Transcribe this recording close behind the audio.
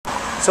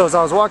So as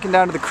I was walking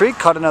down to the creek,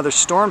 caught another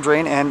storm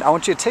drain, and I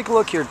want you to take a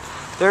look here.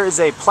 There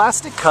is a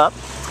plastic cup,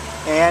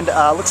 and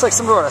looks like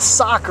some sort of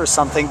sock or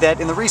something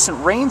that in the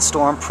recent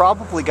rainstorm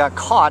probably got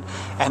caught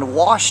and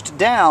washed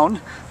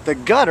down the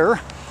gutter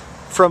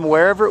from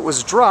wherever it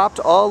was dropped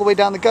all the way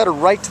down the gutter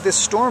right to this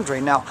storm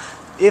drain. Now,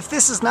 if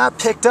this is not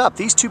picked up,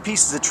 these two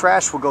pieces of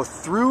trash will go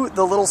through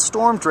the little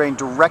storm drain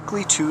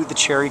directly to the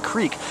Cherry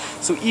Creek.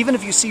 So even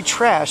if you see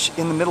trash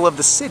in the middle of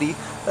the city,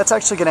 that's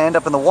actually going to end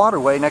up in the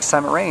waterway next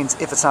time it rains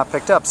if it's not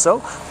picked up.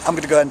 So I'm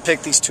going to go ahead and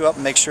pick these two up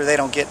and make sure they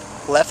don't get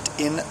left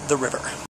in the river.